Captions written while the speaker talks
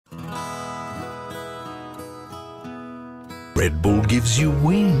Red Bull gives you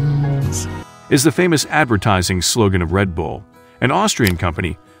wings, is the famous advertising slogan of Red Bull, an Austrian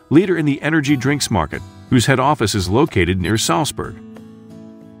company, leader in the energy drinks market, whose head office is located near Salzburg.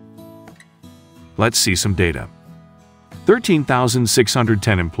 Let's see some data.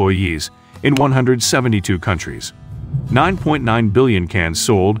 13,610 employees in 172 countries. 9.9 billion cans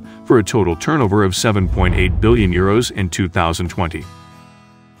sold for a total turnover of 7.8 billion euros in 2020.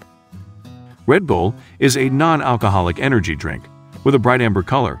 Red Bull is a non-alcoholic energy drink. With a bright amber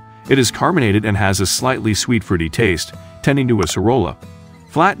color, it is carbonated and has a slightly sweet fruity taste, tending to a corolla,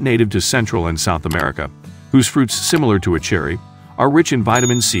 flat native to Central and South America, whose fruits, similar to a cherry, are rich in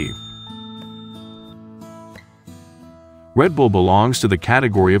vitamin C. Red Bull belongs to the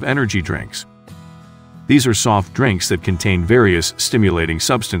category of energy drinks. These are soft drinks that contain various stimulating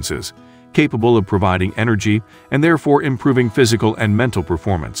substances, capable of providing energy and therefore improving physical and mental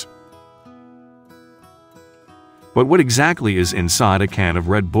performance. But what exactly is inside a can of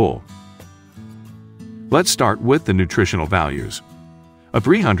Red Bull? Let's start with the nutritional values. A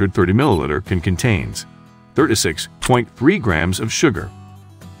 330 ml can contains 36.3 grams of sugar,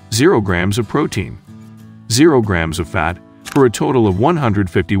 0 grams of protein, 0 grams of fat, for a total of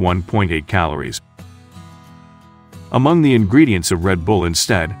 151.8 calories. Among the ingredients of Red Bull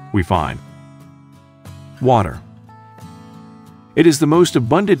instead, we find water. It is the most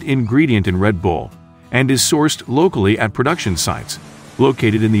abundant ingredient in Red Bull and is sourced locally at production sites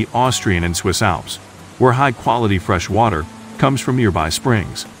located in the Austrian and Swiss Alps, where high-quality fresh water comes from nearby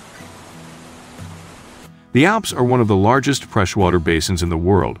springs. The Alps are one of the largest freshwater basins in the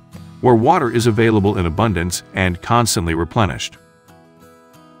world, where water is available in abundance and constantly replenished.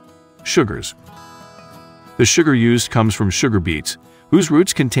 Sugars. The sugar used comes from sugar beets, whose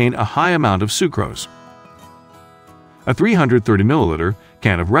roots contain a high amount of sucrose. A 330 ml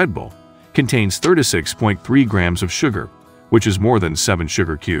can of Red Bull contains 36.3 grams of sugar, which is more than 7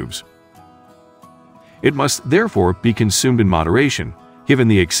 sugar cubes. It must therefore be consumed in moderation, given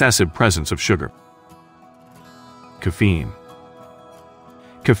the excessive presence of sugar. Caffeine.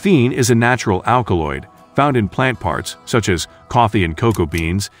 Caffeine is a natural alkaloid found in plant parts such as coffee and cocoa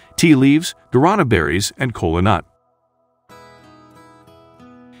beans, tea leaves, guarana berries, and kola nut.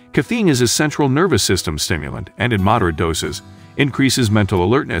 Caffeine is a central nervous system stimulant and in moderate doses increases mental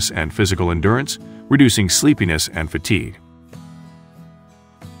alertness and physical endurance, reducing sleepiness and fatigue.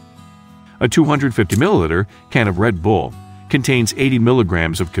 A 250 ml can of Red Bull contains 80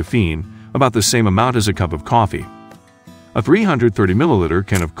 milligrams of caffeine, about the same amount as a cup of coffee. A 330 ml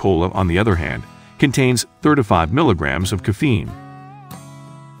can of cola, on the other hand, contains 35 milligrams of caffeine.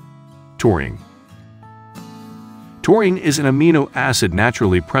 Taurine. Taurine is an amino acid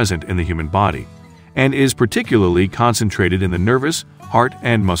naturally present in the human body and is particularly concentrated in the nervous, heart,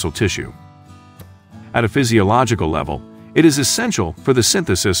 and muscle tissue. At a physiological level, it is essential for the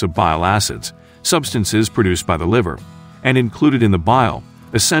synthesis of bile acids, substances produced by the liver, and included in the bile,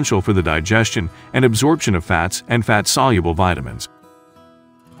 essential for the digestion and absorption of fats and fat-soluble vitamins.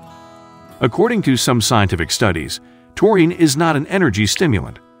 According to some scientific studies, taurine is not an energy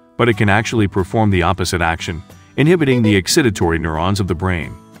stimulant, but it can actually perform the opposite action, inhibiting the excitatory neurons of the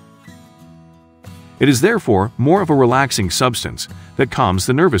brain. It is therefore more of a relaxing substance that calms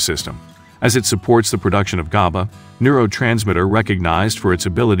the nervous system, as it supports the production of GABA, neurotransmitter recognized for its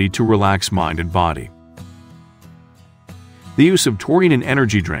ability to relax mind and body. The use of taurine in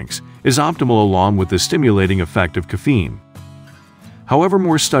energy drinks is optimal along with the stimulating effect of caffeine. However,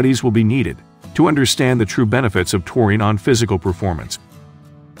 more studies will be needed to understand the true benefits of taurine on physical performance.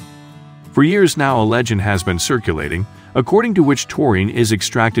 For years now, a legend has been circulating according to which taurine is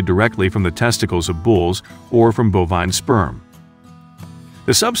extracted directly from the testicles of bulls or from bovine sperm.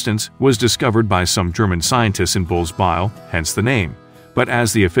 The substance was discovered by some German scientists in bull's bile, hence the name, but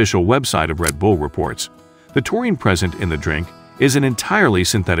as the official website of Red Bull reports, the taurine present in the drink is an entirely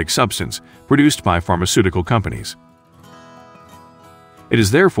synthetic substance produced by pharmaceutical companies. It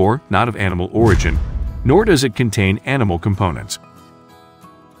is therefore not of animal origin, nor does it contain animal components.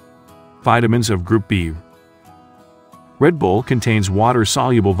 Vitamins of Group B. Red Bull contains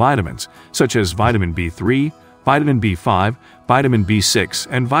water-soluble vitamins such as vitamin B3, vitamin B5, vitamin B6,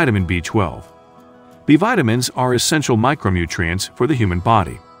 and vitamin B12. B vitamins are essential micronutrients for the human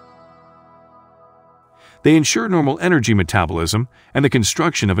body. They ensure normal energy metabolism and the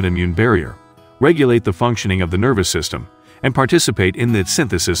construction of an immune barrier, regulate the functioning of the nervous system, and participate in the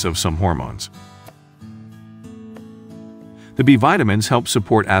synthesis of some hormones. The B vitamins help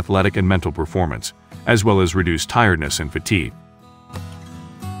support athletic and mental performance, as well as reduce tiredness and fatigue.